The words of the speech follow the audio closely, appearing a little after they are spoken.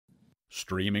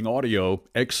Streaming audio,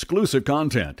 exclusive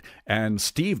content, and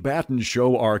Steve Batton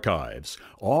Show archives,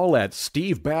 all at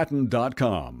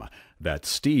stevebatton.com. That's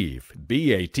Steve,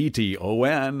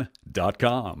 Batton.com.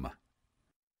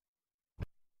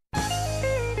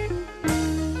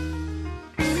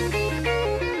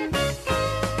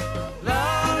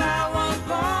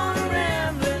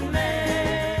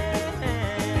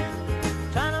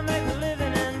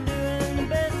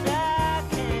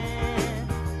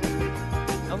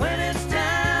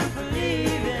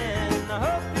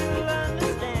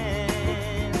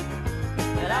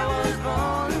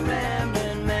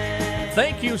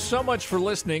 Thank you so much for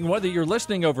listening, whether you're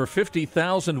listening over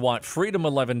 50,000-watt Freedom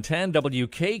 1110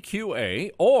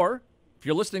 WKQA, or if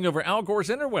you're listening over Al Gore's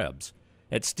interwebs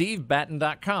at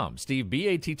stevebatton.com,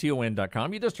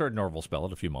 stevebatton.com. You just heard Norval spell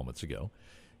it a few moments ago.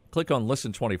 Click on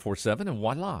Listen 24/7, and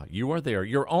voila, you are there.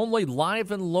 Your only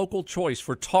live and local choice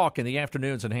for talk in the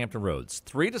afternoons in Hampton Roads,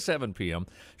 3 to 7 p.m.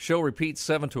 Show repeats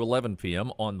 7 to 11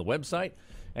 p.m. on the website.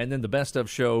 And then the best of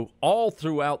show all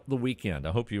throughout the weekend.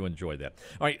 I hope you enjoy that.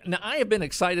 All right, now I have been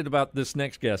excited about this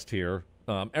next guest here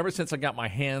ever since I got my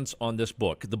hands on this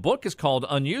book. The book is called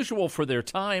Unusual for Their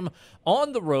Time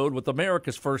on the Road with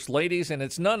America's First Ladies, and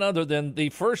it's none other than the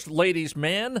First Ladies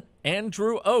man,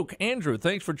 Andrew Oak. Andrew,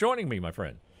 thanks for joining me, my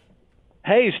friend.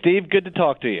 Hey, Steve, good to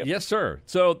talk to you. Yes, sir.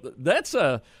 So that's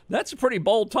a pretty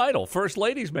bold title, First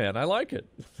Ladies Man. I like it.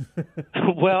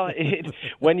 Well,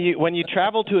 when you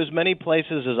travel to as many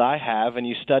places as I have, and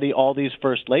you study all these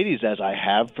First Ladies as I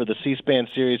have for the C-SPAN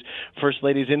series, First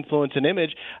Ladies Influence and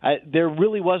Image, there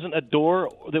really wasn't a door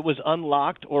that was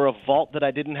unlocked or a vault that I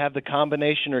didn't have the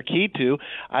combination or key to.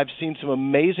 I've seen some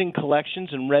amazing collections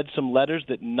and read some letters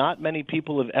that not many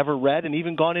people have ever read, and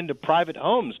even gone into private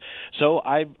homes. So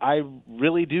I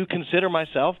really do consider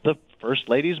myself the First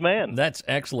Ladies man. That's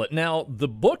excellent. Now, the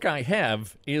book I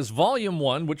have is Volume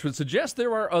 1, which would suggest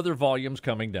there are other volumes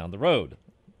coming down the road.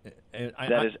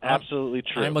 That is absolutely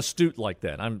true. I'm astute like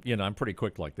that. I'm pretty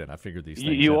quick like that. I figured these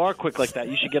things You out. are quick like that.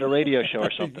 You should get a radio show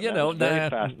or something. Very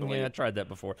fast. I tried that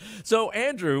before. So,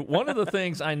 Andrew, one of the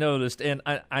things I noticed, and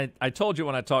I told you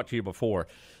when I talked to you before,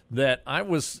 that I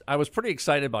was pretty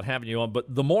excited about having you on,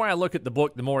 but the more I look at the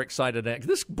book, the more excited I am.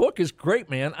 This book is great,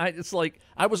 man. It's like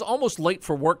I was almost late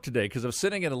for work today because I was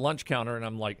sitting at a lunch counter, and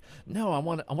I'm like, no, I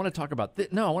want to talk about this.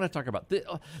 No, I want to talk about this.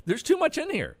 There's too much in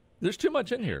here. There's too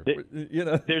much in here.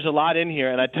 There's a lot in here,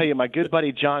 and I tell you, my good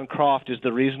buddy John Croft is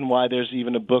the reason why there's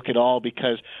even a book at all,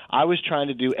 because I was trying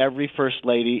to do every First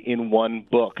Lady in one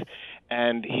book.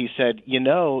 And he said,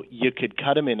 you could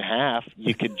cut them in half.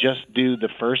 You could just do the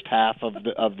first half of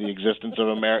the existence of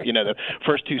America, the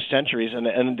first 2 centuries.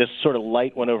 And this sort of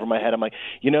light went over my head. I'm like,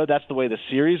 that's the way the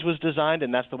series was designed,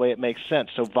 and that's the way it makes sense.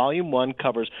 So Volume 1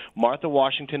 covers Martha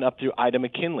Washington up through Ida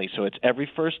McKinley. So it's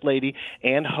every First Lady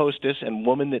and hostess and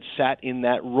woman that sat in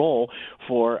that role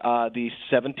for the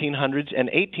 1700s and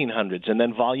 1800s. And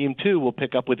then Volume 2 will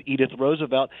pick up with Edith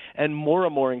Roosevelt and more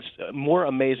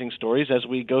amazing stories as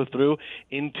we go through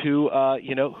into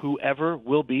whoever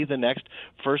will be the next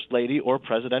First Lady or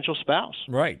presidential spouse.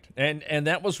 Right. And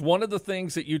that was one of the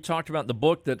things that you talked about in the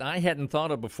book that I hadn't thought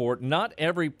of before. Not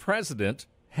every president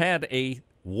had a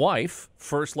wife,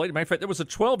 First Lady. Matter of fact, there was a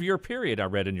 12-year period I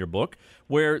read in your book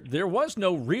where there was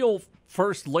no real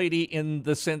First Lady in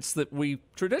the sense that we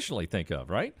traditionally think of,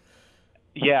 right?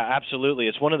 Yeah, absolutely.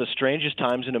 It's one of the strangest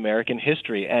times in American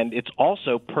history, and it's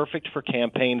also perfect for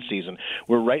campaign season.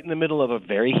 We're right in the middle of a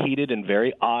very heated and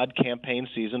very odd campaign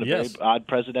season, a very odd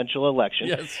presidential election.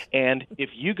 Yes. And if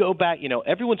you go back,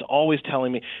 everyone's always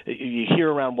telling me, you hear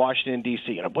around Washington,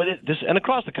 D.C., and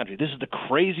across the country, this is the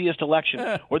craziest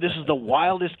election, or this is the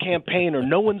wildest campaign, or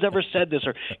no one's ever said this,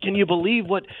 or can you believe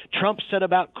what Trump said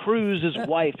about Cruz's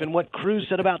wife and what Cruz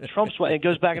said about Trump's wife? And it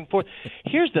goes back and forth.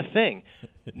 Here's the thing.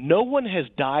 No one has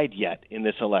died yet in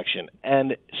this election,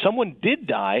 and someone did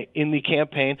die in the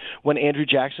campaign when Andrew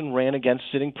Jackson ran against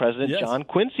sitting President John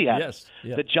Quincy Adams.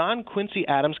 The John Quincy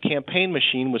Adams campaign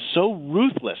machine was so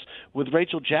ruthless with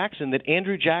Rachel Jackson that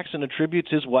Andrew Jackson attributes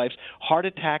his wife's heart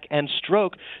attack and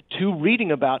stroke to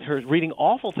reading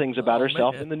awful things about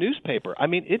herself in the newspaper. I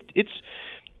mean, it's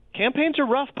campaigns are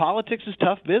rough. Politics is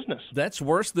tough business. That's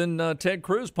worse than Ted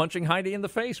Cruz punching Heidi in the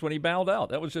face when he bowed out.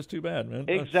 That was just too bad, man.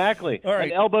 Exactly. All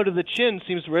right. An elbow to the chin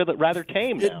seems rather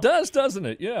tame now. It does, doesn't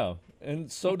it? Yeah.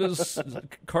 And so does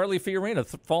Carly Fiorina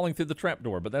falling through the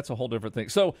trapdoor, but that's a whole different thing.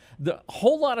 So the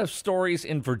whole lot of stories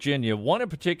in Virginia, one in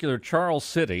particular, Charles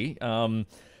City.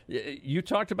 You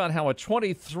talked about how a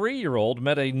 23-year-old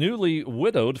met a newly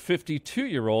widowed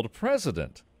 52-year-old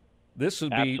president. This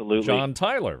would be John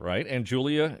Tyler, right? And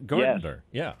Julia Gardner.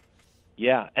 Yes. Yeah.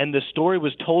 Yeah, and the story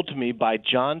was told to me by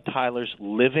John Tyler's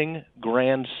living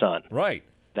grandson. Right.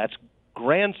 That's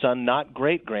grandson, not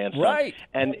great grandson. Right.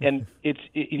 And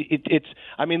it's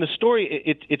I mean, the story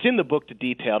it's in the book to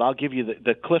detailed. I'll give you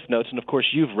the cliff notes, and of course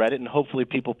you've read it, and hopefully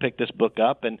people pick this book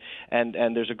up. And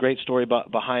there's a great story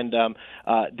behind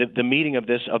the meeting of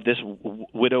this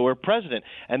widower president.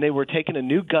 And they were taking a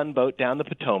new gunboat down the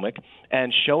Potomac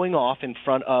and showing off in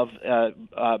front of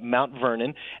Mount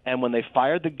Vernon. And when they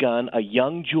fired the gun, a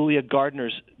young Julia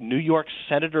Gardner's New York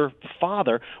senator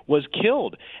father was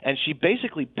killed, and she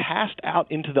basically passed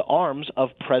out into the arms of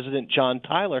President John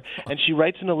Tyler. And she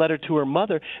writes in a letter to her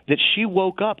mother that she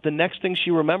woke up. The next thing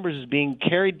she remembers is being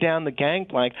carried down the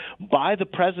gangplank by the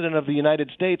President of the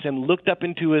United States and looked up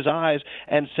into his eyes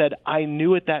and said, "I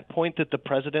knew at that point that the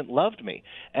President loved me."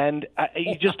 And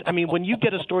when you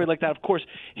get a story like that, of course,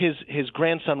 his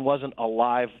grandson wasn't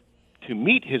alive to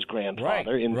meet his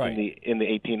grandfather in the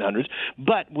 1800s.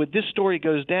 But when this story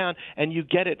goes down and you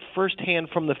get it firsthand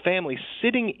from the family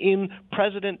sitting in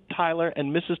President Tyler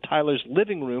and Mrs. Tyler's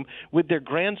living room with their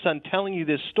grandson telling you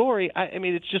this story, I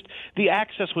mean, it's just the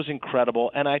access was incredible.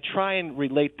 And I try and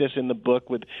relate this in the book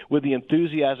with the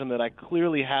enthusiasm that I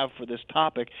clearly have for this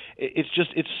topic. It's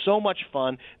so much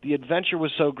fun. The adventure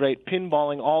was so great,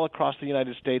 pinballing all across the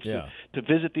United States to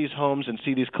visit these homes and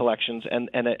see these collections.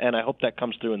 And I hope that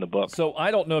comes through in the book. So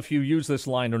I don't know if you use this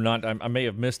line or not. I may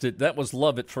have missed it. That was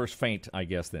love at first faint, I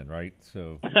guess, then, right?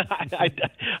 So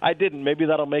I didn't. Maybe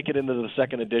that'll make it into the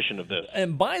second edition of this.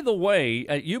 And by the way,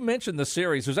 you mentioned the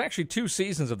series. There's actually 2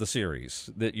 seasons of the series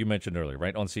that you mentioned earlier,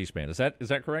 right, on C-SPAN. Is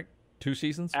that correct? 2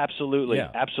 seasons? Absolutely, yeah.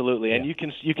 Absolutely. And you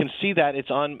can see that. It's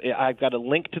on. I've got a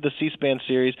link to the C-SPAN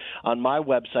series on my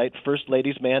website,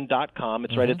 firstladiesman.com.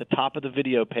 It's right at the top of the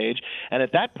video page. And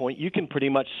at that point, you can pretty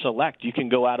much select. You can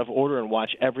go out of order and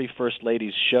watch every First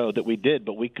Ladies show that we did.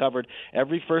 But we covered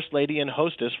every First Lady and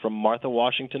hostess from Martha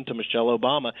Washington to Michelle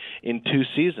Obama in 2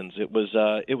 seasons. It was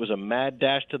a mad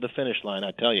dash to the finish line,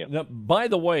 I tell you. Now, by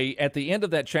the way, at the end of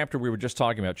that chapter we were just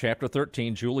talking about, Chapter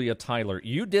 13, Julia Tyler,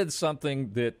 you did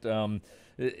something that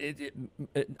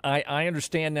I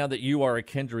understand now that you are a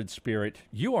kindred spirit.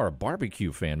 You are a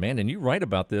barbecue fan, man, and you write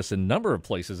about this in a number of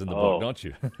places in the book, don't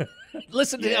you?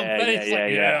 Listen to him.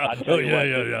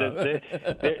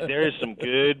 There is some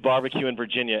good barbecue in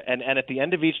Virginia, and at the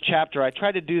end of each chapter, I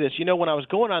try to do this. You know, when I was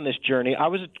going on this journey, I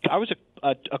was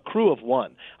a crew of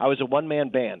one. I was a one-man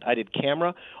band. I did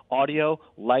camera, audio,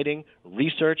 lighting,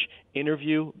 research,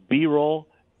 interview, B-roll,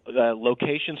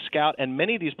 location scout, and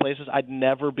many of these places I'd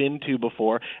never been to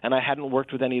before, and I hadn't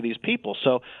worked with any of these people.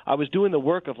 So I was doing the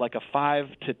work of like a 5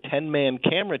 to 10 man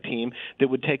camera team that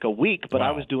would take a week, but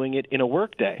I was doing it in a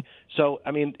work day. So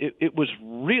I mean, it was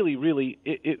really, really,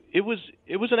 it was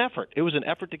an effort. It was an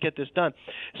effort to get this done.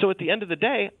 So at the end of the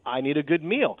day, I need a good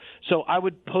meal. So I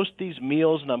would post these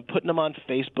meals, and I'm putting them on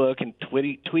Facebook and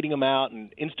tweeting them out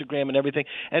and Instagram and everything.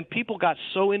 And people got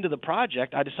so into the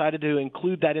project, I decided to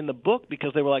include that in the book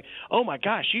because they were like, "Oh my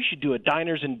gosh, you should do a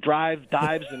diners and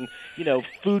dives and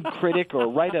food critic or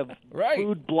write a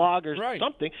food blog or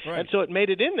something." Right. And so it made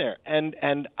it in there. And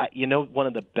one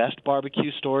of the best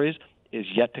barbecue stories is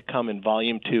yet to come in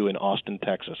Volume 2 in Austin,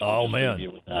 Texas. Oh,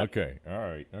 man. Okay. All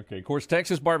right. Okay. Of course,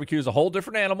 Texas barbecue is a whole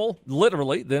different animal,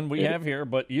 literally, than we have here,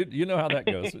 but you know how that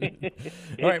goes.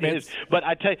 All right, man. But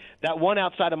I tell you, that one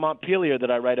outside of Montpelier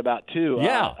that I write about, too,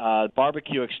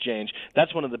 Barbecue Exchange,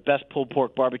 that's one of the best pulled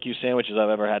pork barbecue sandwiches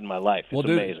I've ever had in my life. It's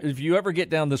amazing. If you ever get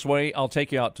down this way, I'll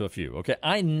take you out to a few, okay?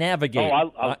 I navigate.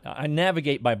 I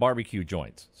navigate by barbecue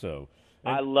joints, so...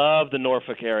 I love the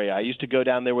Norfolk area. I used to go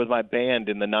down there with my band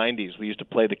in the 90s. We used to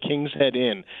play the King's Head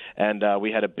Inn, and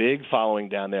we had a big following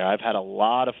down there. I've had a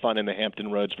lot of fun in the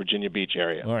Hampton Roads, Virginia Beach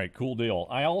area. All right, cool deal.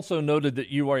 I also noted that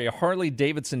you are a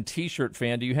Harley-Davidson T-shirt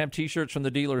fan. Do you have T-shirts from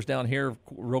the dealers down here?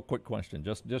 Real quick question,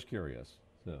 just curious.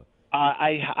 So.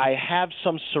 I have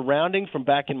some surrounding from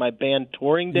back in my band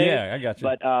touring days. Yeah, I got you.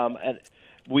 But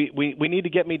we need to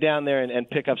get me down there and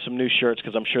pick up some new shirts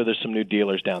because I'm sure there's some new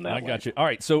dealers down that way. I got you. All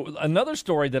right, so another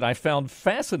story that I found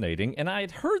fascinating, and I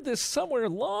had heard this somewhere a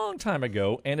long time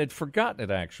ago and had forgotten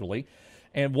it actually.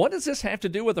 And what does this have to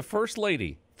do with the First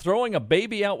Lady? Throwing a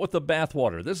baby out with the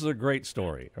bathwater. This is a great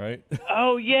story, right?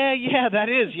 Oh yeah, that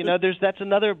is. That's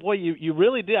another boy. You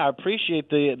really did. I appreciate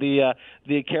the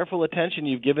careful attention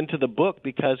you've given to the book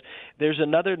because there's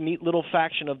another neat little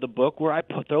faction of the book where I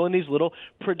throw in these little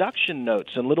production notes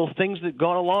and little things that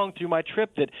go along through my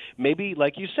trip that maybe,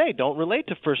 like you say, don't relate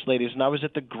to First Ladies. And I was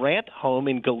at the Grant home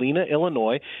in Galena,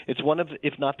 Illinois. It's one of,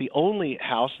 if not the only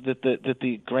house that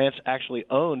the Grants actually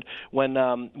owned. When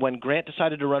Grant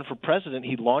decided to run for president,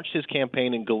 he launched his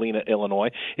campaign in Galena, Illinois.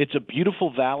 It's a beautiful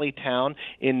valley town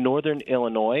in northern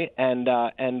Illinois, and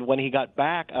when he got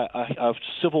back, a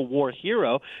Civil War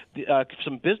hero,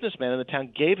 some businessmen in the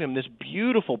town gave him this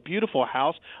beautiful, beautiful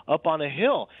house up on a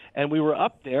hill. And we were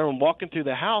up there and walking through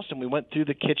the house, and we went through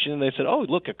the kitchen, and they said, "Oh,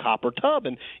 look, a copper tub."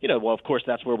 And, well, of course,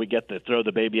 that's where we get the throw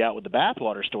the baby out with the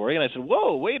bathwater story. And I said,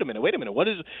 "Whoa, wait a minute. What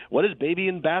is baby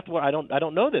in bathwater? I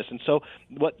don't know this." And so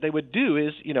what they would do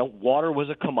is, water was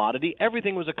a commodity.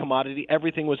 Everything was a commodity.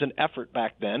 Everything was an effort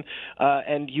back then.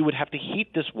 And you would have to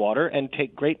heat this water and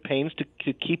take great pains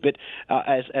to keep it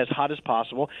as hot as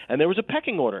possible. And there was a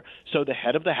pecking order. So the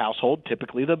head of the household,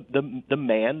 typically the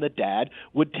man, the dad,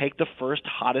 would take the first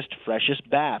hottest, freshest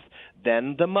bath,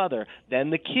 then the mother, then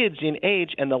the kids in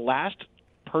age, and the last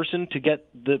person to get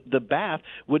the bath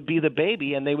would be the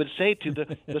baby, and they would say to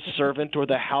the servant or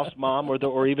the house mom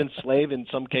or even slave in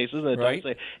some cases, and they'd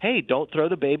say, "Hey, don't throw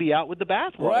the baby out with the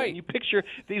bath water." Right. And you picture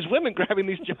these women grabbing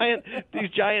these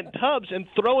giant tubs and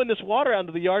throwing this water out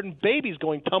into the yard, and babies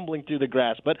going tumbling through the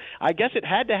grass. But I guess it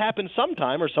had to happen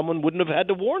sometime, or someone wouldn't have had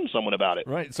to warn someone about it.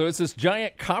 Right. So it's this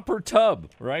giant copper tub,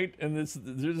 right? And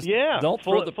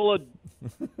full of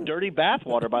dirty bath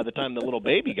water by the time the little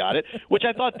baby got it, which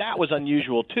I thought that was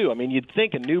unusual too. I mean, you'd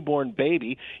think a newborn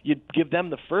baby, you'd give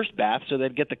them the first bath so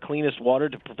they'd get the cleanest water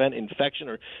to prevent infection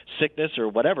or sickness or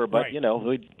whatever. But,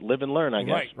 we'd live and learn, I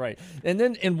guess. Right. And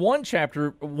then in one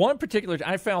chapter, one particular,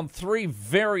 I found 3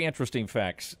 very interesting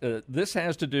facts. This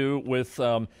has to do with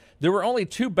there were only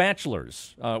 2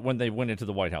 bachelors when they went into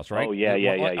the White House, right? Oh, yeah.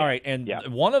 All right, and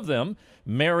one of them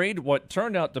married what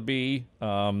turned out to be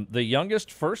the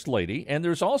youngest first lady, and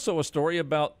there's also a story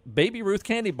about Baby Ruth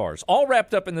candy bars, all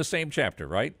wrapped up in the same chapter,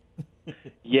 right?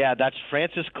 Yeah, that's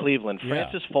Frances Cleveland,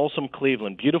 Frances Folsom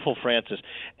Cleveland, beautiful Frances.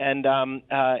 And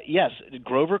yes,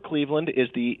 Grover Cleveland is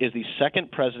the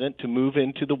second president to move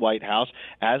into the White House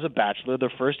as a bachelor. The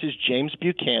first is James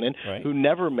Buchanan, who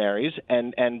never marries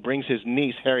and brings his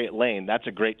niece Harriet Lane. That's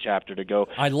a great chapter to go.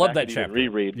 I love that chapter.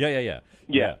 Reread.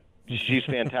 Yeah. She's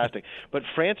fantastic. But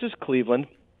Frances Cleveland,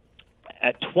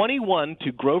 at 21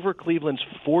 to Grover Cleveland's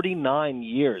 49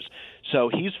 years. So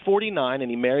he's 49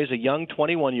 and he marries a young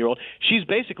 21-year-old. She's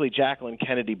basically Jacqueline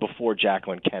Kennedy before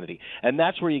Jacqueline Kennedy. And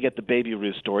that's where you get the Baby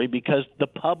Ruth story, because the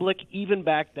public, even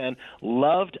back then,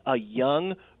 loved a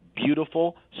young,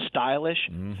 beautiful, stylish,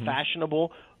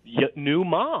 fashionable new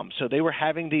mom. So they were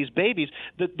having these babies.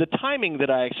 The timing that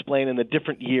I explain in the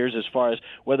different years, as far as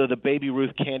whether the Baby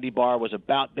Ruth candy bar was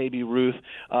about Baby Ruth,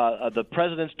 the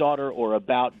president's daughter, or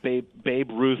about Babe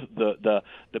Ruth, the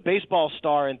baseball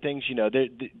star, and things,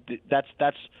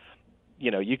 that's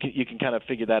you can kind of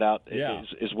figure that out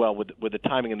as well with the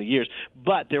timing and the years.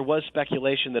 But there was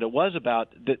speculation that it was about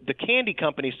the candy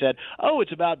company said, "Oh,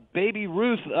 it's about Baby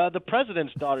Ruth, the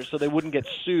president's daughter," so they wouldn't get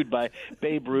sued by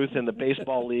Babe Ruth and the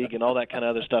baseball league and all that kind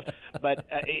of other stuff. But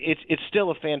it's still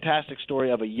a fantastic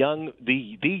story of the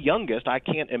youngest. I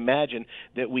can't imagine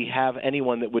that we have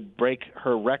anyone that would break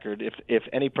her record. If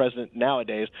any president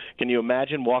nowadays, can you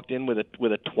imagine, walked in with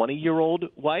a 20-year-old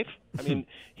wife? I mean,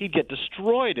 he'd get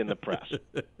destroyed in the press.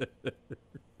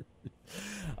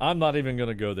 I'm not even going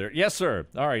to go there. Yes, sir.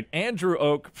 All right. Andrew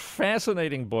Oak,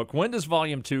 fascinating book. When does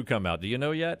Volume 2 come out? Do you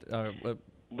know yet?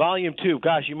 Volume 2.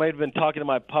 Gosh, you might have been talking to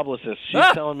my publicist. She's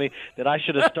telling me that I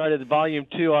should have started Volume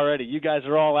 2 already. You guys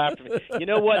are all after me. You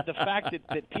know what? The fact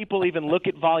that people even look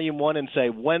at Volume 1 and say,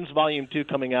 "When's Volume 2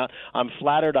 coming out?" I'm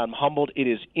flattered. I'm humbled. It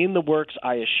is in the works,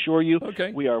 I assure you.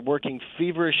 Okay. We are working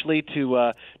feverishly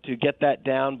to get that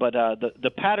down. But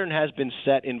the pattern has been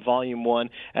set in Volume 1,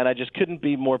 and I just couldn't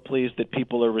be more pleased that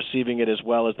people are receiving it as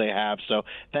well as they have. So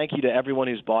thank you to everyone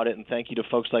who's bought it, and thank you to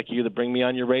folks like you that bring me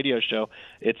on your radio show.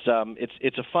 It's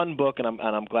a fun book, and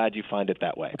I'm glad you find it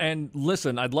that way. And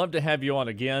listen, I'd love to have you on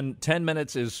again. 10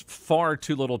 minutes is far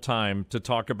too little time to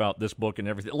talk about this book and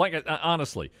everything. Like,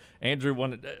 honestly, Andrew,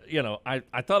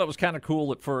 I thought it was kind of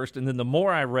cool at first, and then the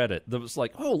more I read it, it was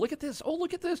like, oh, look at this. Oh,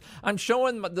 look at this. I'm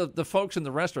showing the folks in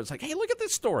the restaurant. It's like, hey, look at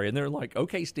this story. And they're like,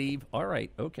 okay, Steve, all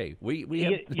right, okay. We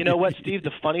have... You know what, Steve?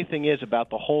 The funny thing is about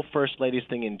the whole First Ladies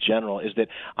thing in general is that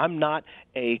I'm not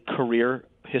a career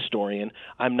historian.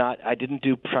 I didn't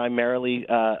do primarily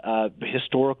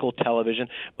historical television,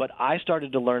 but I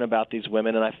started to learn about these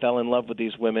women, and I fell in love with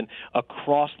these women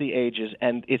across the ages,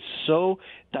 and it's so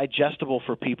digestible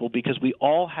for people because we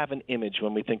all have an image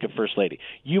when we think of First Lady.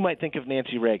 You might think of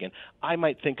Nancy Reagan. I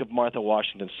might think of Martha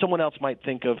Washington. Someone else might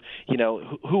think of,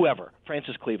 whoever,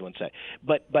 Frances Cleveland, say.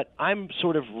 But I'm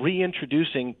sort of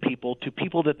reintroducing people to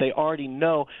people that they already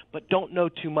know but don't know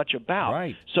too much about.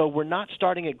 Right. So we're not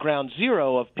starting at ground zero.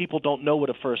 know of people don't know what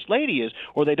a first lady is,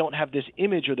 or they don't have this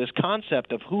image or this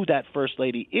concept of who that first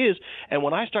lady is. And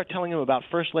when I start telling them about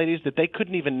first ladies that they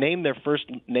couldn't even name their first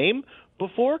name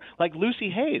before, like Lucy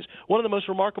Hayes, one of the most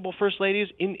remarkable first ladies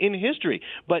in history,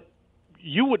 but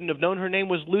you wouldn't have known her name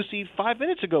was Lucy 5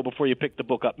 minutes ago before you picked the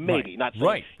book up. Maybe not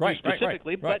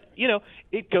specifically, but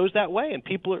it goes that way, and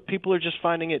people are just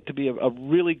finding it to be a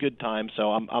really good time. So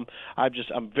I'm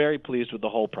very pleased with the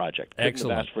whole project. Couldn't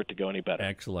have asked for it to go any better.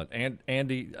 Excellent, and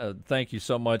Andy, thank you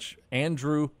so much.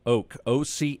 Andrew Oak,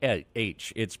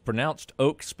 O-C-H. It's pronounced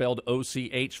Oak, spelled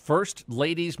O-C-H.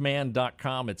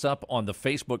 FirstLadiesMan.com. It's up on the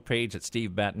Facebook page at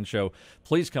Steve Batton Show.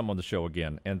 Please come on the show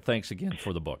again, and thanks again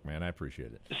for the book, man. I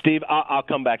appreciate it. Steve, I'll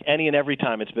come back any and every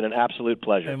time. It's been an absolute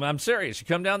pleasure. And I'm serious. You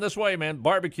come down this way, man.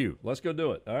 Barbecue. Let's go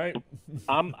do it. All right.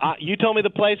 You told me the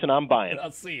place, and I'm buying.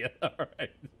 I'll see you. All right.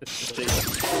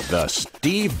 The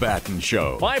Steve Batton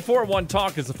Show.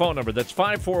 541-TALK is the phone number. That's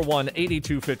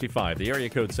 541-8255. The area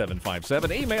code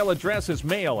 757. Email address is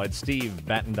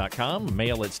mail@stevebatton.com.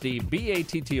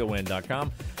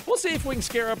 Mail@stevebatton.com. We'll see if we can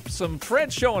scare up some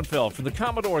Fred Schoenfeld from the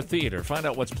Commodore Theater. Find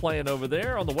out what's playing over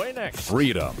there on the way next.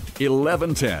 Freedom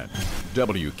 1110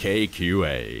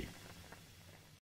 WKQA.